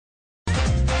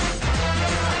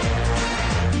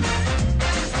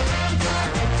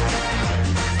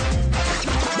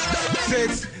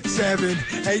7,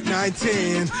 8, 9,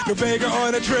 10. The bigger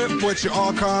on a trip, but you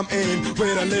all come in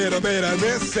with a little bit of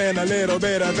this and a little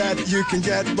bit of that. You can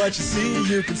get what you see,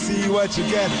 you can see what you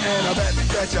get. And I bet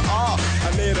that you are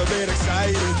a little bit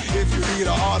excited. If you need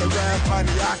an autograph,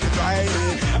 honey, I can write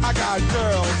it. I got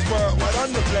girls worldwide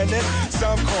on the planet.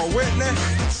 Some call Whitney,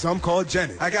 some call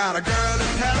Jenny. I got a girl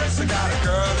in Paris, I got a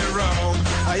girl in Rome.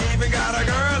 I even got a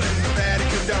girl in the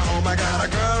Vatican Dome. I got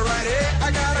a girl right here, I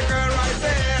got a girl right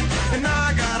there. And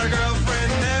I got a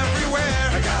girlfriend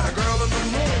everywhere. I got a girl on the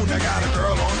moon, I got a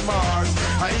girl on Mars.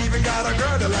 I even got a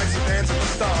girl that likes to dance with the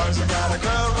stars. I got a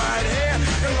girl right here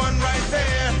and one right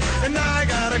there. And I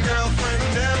got a girlfriend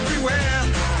everywhere.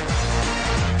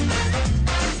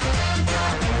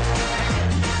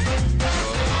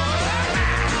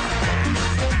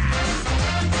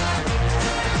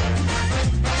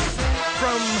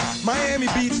 From Miami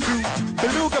Beach to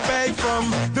Beluga Bay, from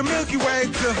the Milky Way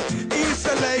to East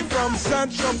LA, from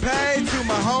Central Pay to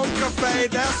my home cafe,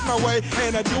 that's my way,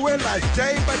 and I do it like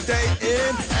day by day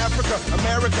in Africa,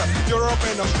 America, Europe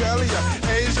and Australia,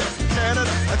 Asia,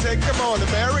 Canada, I take them all to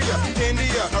America,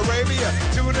 India, Arabia,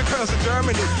 to the coast of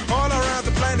Germany, all around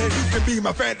the planet, you can be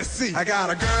my fantasy. I got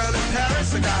a girl in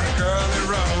Paris, I got a girl in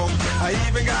Rome, I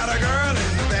even got a girl in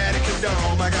the Vatican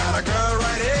Dome, I got a girl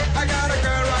right here, I got a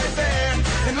girl right there,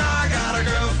 and I got a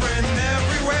girlfriend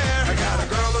everywhere. I got a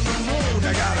girl on the moon,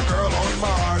 I got a girl on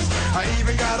Mars, I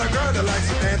even got a girl that likes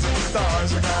to dance with the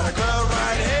stars. I got a girl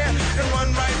right here and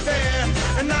one right there,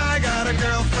 and I got a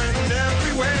girlfriend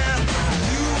everywhere.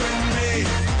 You and me,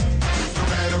 no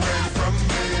matter where you're from,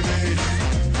 baby,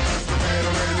 no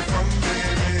matter where you're from,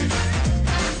 baby,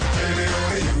 baby,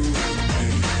 only you and me.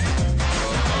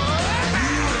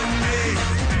 You and me,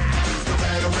 no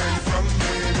matter where you're from,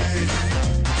 baby,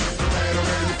 no matter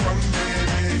where you're from,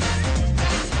 baby,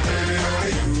 baby,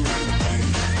 only you and me.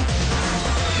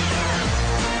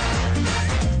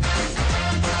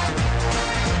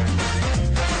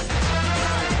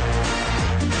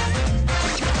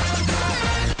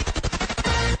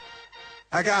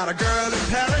 I got a girl in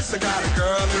Paris, I got a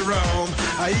girl in Rome,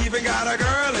 I even got a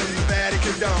girl in the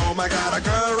Vatican Dome. I got a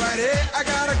girl right here, I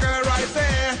got a girl right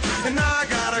there, and I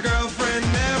got a girlfriend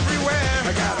everywhere.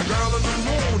 I got a girl on the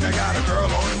moon, I got a girl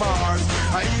on Mars,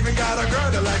 I even got a girl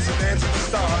that likes to dance with the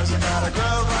stars. I got a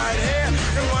girl right here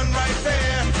and one right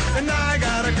there, and I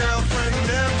got a girlfriend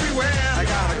everywhere. I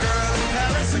got a girl in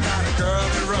Paris, I got a girl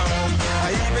in Rome,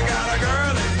 I even got a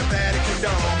girl in the Vatican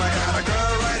Dome. I got a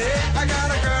girl right here, I got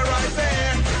a girl right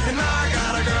there, and I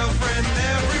got a girlfriend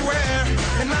everywhere,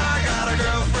 and I got a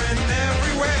girlfriend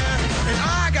everywhere, and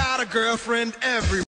I got a girlfriend everywhere.